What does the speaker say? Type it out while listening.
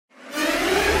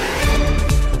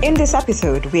In this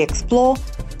episode, we explore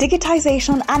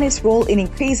digitization and its role in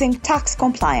increasing tax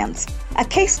compliance, a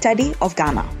case study of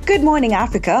Ghana. Good morning,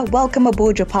 Africa. Welcome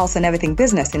aboard your Pulse on Everything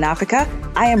Business in Africa.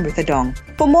 I am Ritha Dong.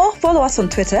 For more, follow us on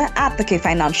Twitter @The K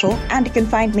Financial, and you can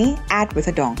find me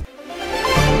 @Ritha Dong.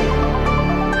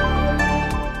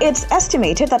 It's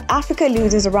estimated that Africa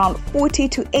loses around $40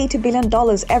 to $80 billion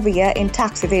every year in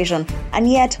tax evasion, and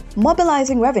yet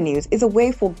mobilizing revenues is a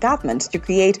way for governments to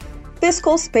create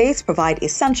fiscal space, provide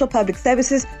essential public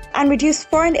services, and reduce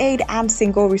foreign aid and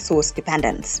single resource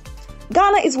dependence.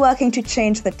 Ghana is working to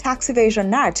change the tax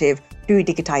evasion narrative through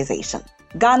digitization.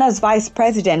 Ghana's Vice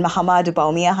President Mahamudu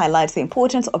Bawumia highlights the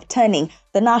importance of turning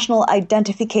the National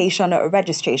Identification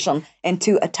Registration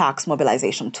into a tax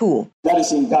mobilization tool. That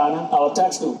is in Ghana. Our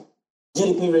tax to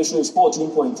GDP ratio is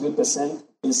 14.3%.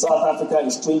 In South Africa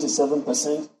is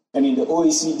 27%. And in the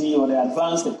OECD or the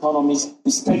advanced economies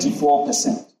is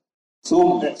 34%.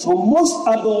 So most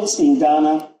adults in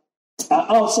Ghana are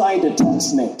outside the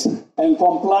tax net, and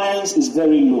compliance is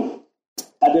very low.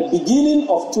 At the beginning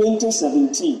of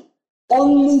 2017,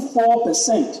 only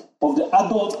 4% of the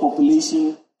adult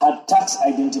population had tax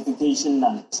identification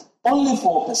numbers. Only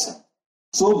 4%.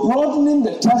 So broadening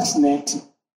the tax net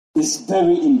is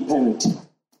very imperative.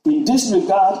 In this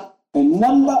regard, a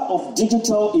number of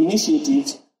digital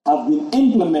initiatives have been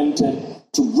implemented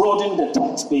to broaden the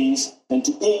tax base and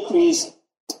to increase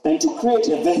and to create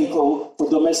a vehicle for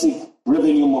domestic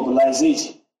revenue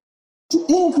mobilization. To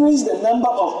increase the number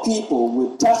of people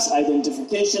with tax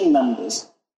identification numbers,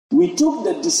 we took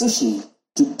the decision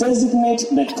to designate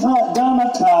the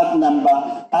Ghana card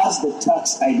number as the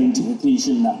tax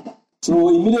identification number. So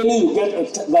immediately you get a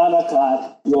Ghana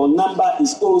card, your number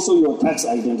is also your tax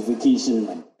identification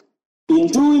number. In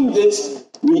doing this,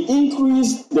 we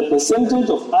increased the percentage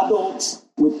of adults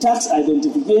with tax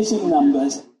identification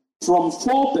numbers from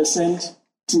 4%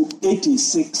 to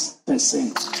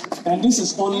 86%. And this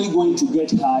is only going to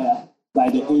get higher by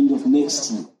the end of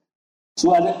next year.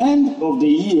 So at the end of the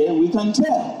year, we can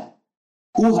tell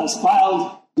who has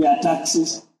filed their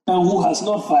taxes and who has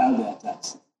not filed their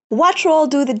taxes. What role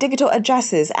do the digital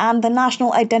addresses and the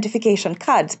national identification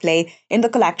cards play in the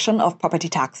collection of property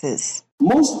taxes?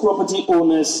 Most property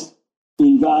owners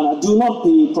in Ghana do not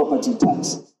pay property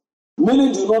taxes.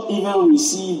 Many do not even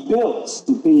receive bills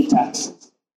to pay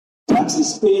taxes. Tax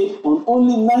is paid on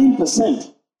only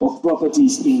 9% of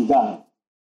properties in Ghana.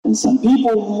 And some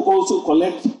people who also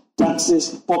collect taxes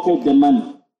pocket the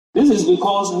money. This is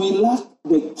because we lack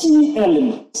the key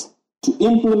elements to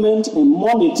implement and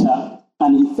monitor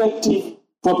an effective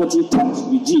property tax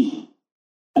regime.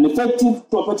 An effective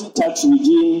property tax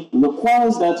regime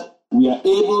requires that we are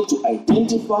able to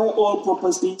identify all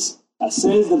properties,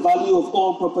 assess the value of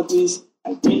all properties,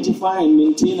 identify and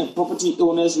maintain a property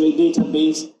owners'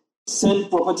 database, send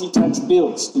property tax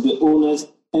bills to the owners,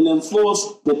 and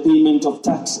enforce the payment of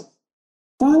taxes.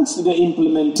 Thanks to the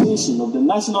implementation of the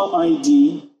National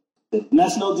ID, the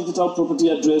National Digital Property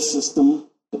Address System,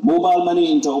 the mobile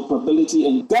money interoperability,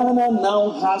 and Ghana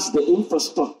now has the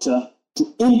infrastructure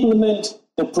to implement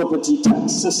a property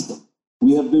tax system.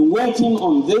 We have been working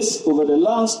on this over the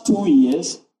last 2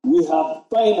 years. We have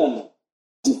finally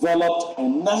developed a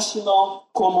national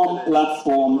common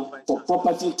platform for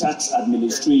property tax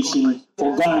administration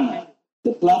for Ghana.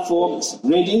 The platform is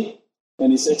ready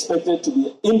and is expected to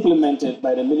be implemented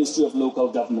by the Ministry of Local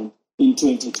Government in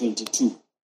 2022.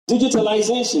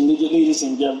 Digitalization, ladies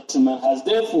and gentlemen, has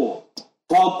therefore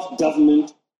helped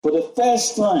government for the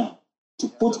first time to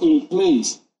put in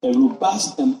place a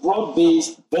robust and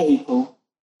broad-based vehicle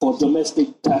for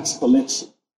domestic tax collection.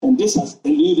 And this has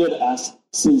eluded us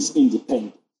since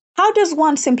independence. How does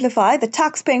one simplify the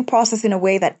tax-paying process in a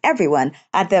way that everyone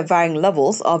at their varying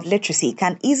levels of literacy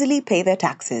can easily pay their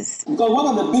taxes? Because one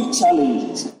of the big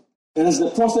challenges is the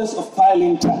process of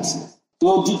filing taxes.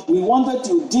 So we wanted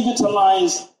to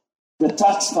digitalize the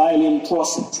tax filing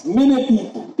process. Many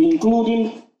people,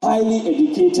 including highly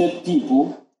educated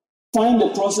people, find the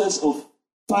process of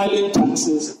filing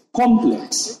taxes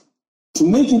complex. To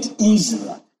make it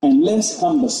easier and less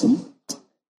cumbersome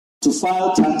to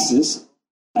file taxes,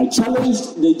 I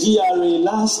challenged the GRA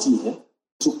last year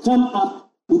to come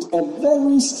up with a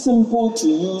very simple to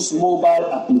use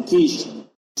mobile application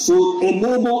to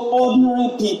enable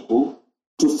ordinary people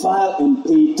to file and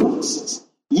pay taxes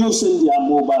using their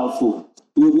mobile phone.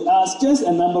 You will be asked just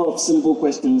a number of simple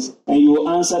questions and you will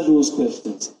answer those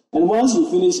questions. And once you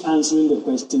finish answering the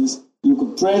questions, you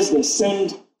could press the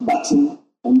send button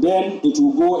and then it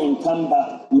will go and come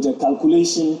back with a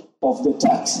calculation of the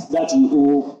tax that you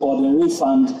owe or the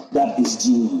refund that is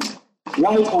due you.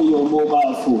 Right on your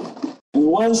mobile phone. And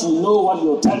once you know what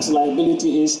your tax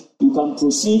liability is, you can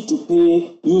proceed to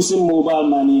pay using mobile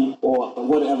money or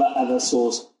whatever other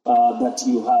source that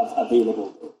you have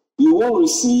available. You will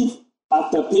receive,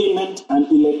 after payment, an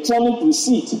electronic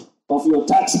receipt of your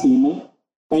tax payment,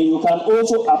 and you can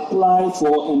also apply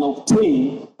for and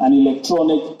obtain an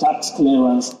electronic tax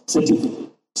clearance certificate.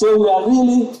 So we are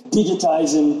really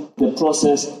digitizing the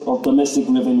process of domestic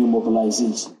revenue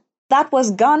mobilization. That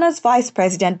was Ghana's Vice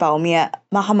President Bawumia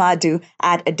Mahamudu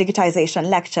at a digitization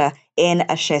lecture in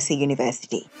Ashesi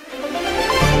University.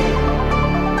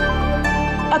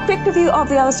 A quick review of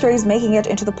the other stories making it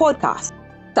into the podcast.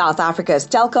 South Africa's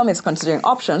Telkom is considering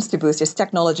options to boost its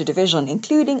technology division,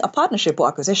 including a partnership or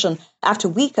acquisition after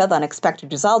weaker than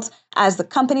expected results as the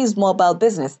company's mobile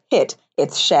business hit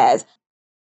its shares.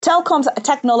 Telkom's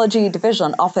technology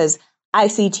division offers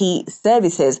ICT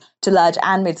services to large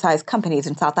and mid-sized companies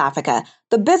in South Africa.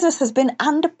 The business has been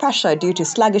under pressure due to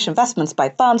sluggish investments by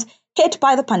firms hit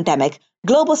by the pandemic,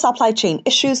 global supply chain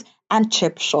issues, and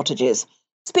chip shortages.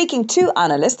 Speaking to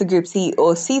analysts, the group CEO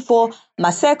C4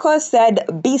 Maseko said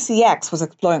BCX was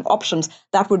exploring options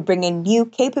that would bring in new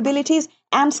capabilities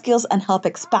and skills and help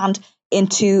expand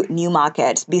into new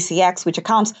markets. BCX, which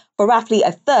accounts for roughly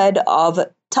a third of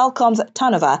Telkom's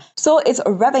turnover, saw its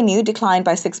revenue decline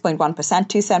by 6.1%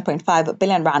 to 7.5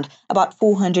 billion rand, about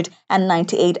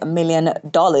 $498 million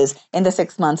in the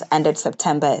 6 months ended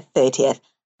September 30th.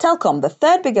 Telkom, the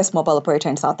third biggest mobile operator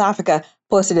in South Africa,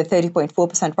 posted a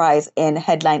 30.4% rise in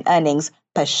headline earnings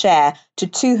per share to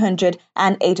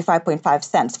 285.5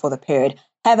 cents for the period.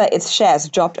 However, its shares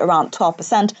dropped around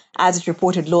 12% as it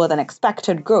reported lower than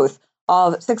expected growth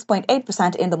of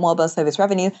 6.8% in the mobile service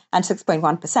revenue and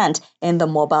 6.1% in the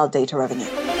mobile data revenue.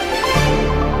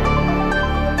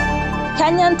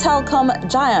 Kenyan telecom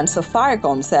giant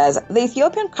Safaricom says the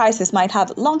Ethiopian crisis might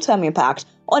have long-term impact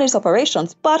on its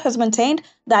operations, but has maintained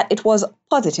that it was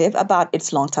positive about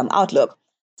its long-term outlook.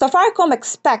 Safaricom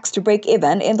expects to break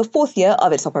even in the fourth year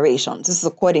of its operations. This is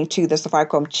according to the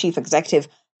Safaricom chief executive,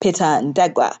 Peter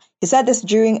Ndegwa. He said this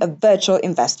during a virtual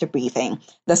investor briefing.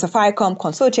 The Safaricom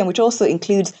consortium, which also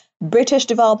includes British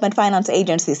Development Finance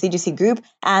Agency, CGC Group,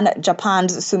 and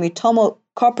Japan's Sumitomo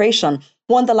Corporation,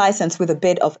 won the license with a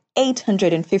bid of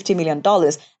 $850 million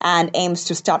and aims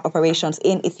to start operations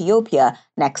in Ethiopia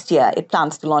next year. It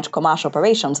plans to launch commercial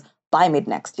operations by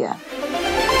mid-next year.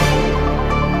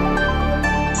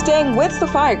 Staying with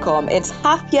Safaricom, its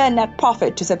half-year net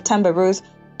profit to September rose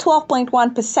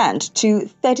 12.1% to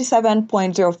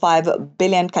 37.05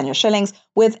 billion Kenya shillings,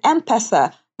 with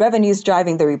M-Pesa revenues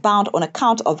driving the rebound on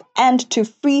account of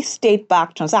end-to-free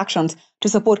state-backed transactions to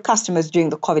support customers during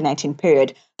the COVID-19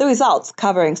 period. The results,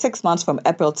 covering 6 months from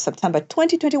April to September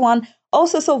 2021,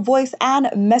 also saw voice and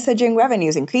messaging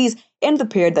revenues increase in the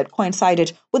period that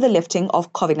coincided with the lifting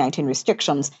of COVID-19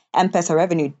 restrictions. M-Pesa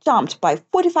revenue jumped by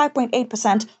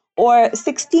 45.8% or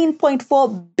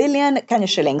 16.4 billion Kenya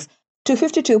shillings to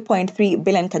 52.3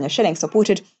 billion Kenya shillings,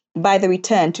 supported by the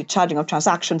return to charging of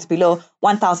transactions below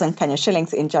 1,000 Kenya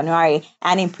shillings in January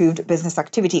and improved business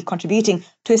activity, contributing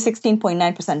to a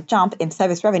 16.9% jump in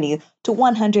service revenue to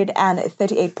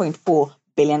 138.4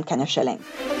 billion Kenya shillings.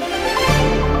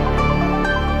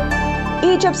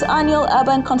 Egypt's annual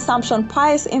urban consumption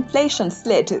price inflation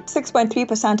slid to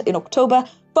 6.3% in October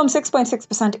from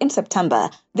 6.6% in September.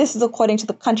 This is according to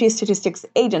the country's statistics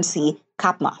agency,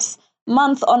 CAPMAS.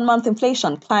 Month-on-month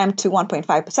inflation climbed to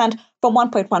 1.5% from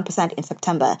 1.1% in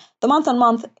September. The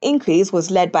month-on-month increase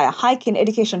was led by a hike in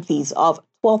education fees of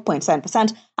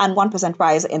 12.7% and 1%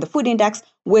 rise in the food index,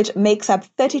 which makes up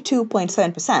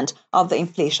 32.7% of the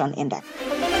inflation index.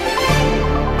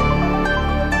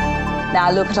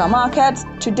 Now look at our markets.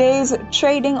 Today's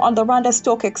trading on the Rwanda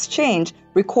Stock Exchange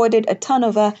recorded a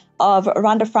turnover of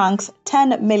Rwanda francs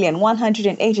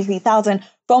 10,183,000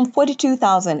 from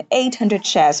 42,800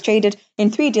 shares traded in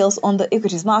 3 deals on the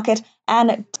equities market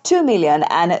and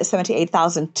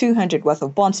 2,078,200 worth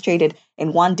of bonds traded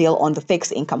in 1 deal on the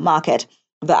fixed income market.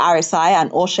 The RSI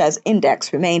and all shares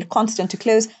index remained constant to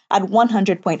close at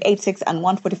 100.86 and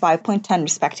 145.10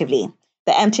 respectively.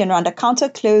 The MTN Rwanda counter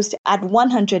closed at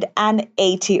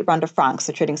 180 Rwanda francs.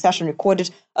 The trading session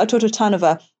recorded a total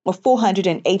turnover of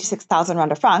 486,000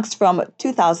 Rwanda francs from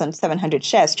 2,700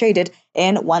 shares traded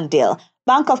in 1 deal.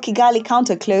 Bank of Kigali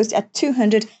counter closed at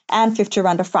 250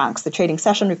 Rwanda francs. The trading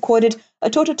session recorded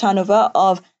a total turnover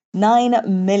of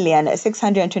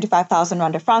 9,625,000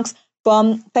 Rwanda francs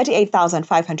from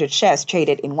 38,500 shares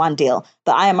traded in 1 deal.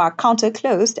 The IMR counter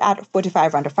closed at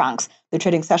 45 Rwanda francs. The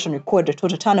trading session recorded a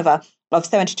total turnover of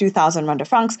 72,000 Rwanda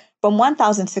francs from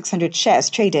 1,600 shares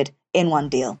traded in 1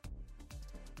 deal.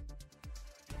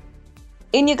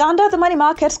 In Uganda, the money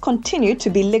markets continued to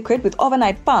be liquid with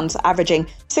overnight funds averaging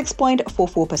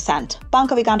 6.44%.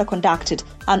 Bank of Uganda conducted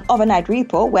an overnight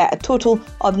repo where a total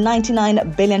of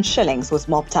 99 billion shillings was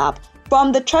mopped up.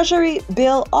 From the Treasury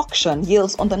bill auction,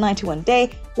 yields on the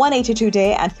 91-day,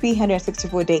 182-day and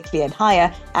 364-day cleared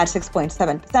higher at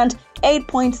 6.7%,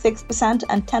 8.6%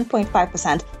 and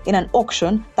 10.5% in an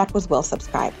auction that was well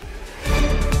subscribed.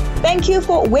 Thank you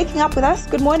for waking up with us.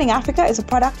 Good Morning Africa is a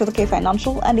product of the K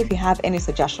Financial, and if you have any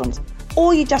suggestions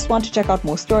or you just want to check out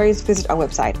more stories, visit our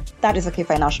website. That is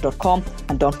thekfinancial.com,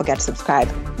 and don't forget to subscribe.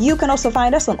 You can also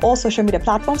find us on all social media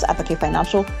platforms at the K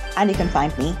Financial, and you can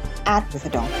find me at With a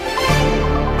Dawn.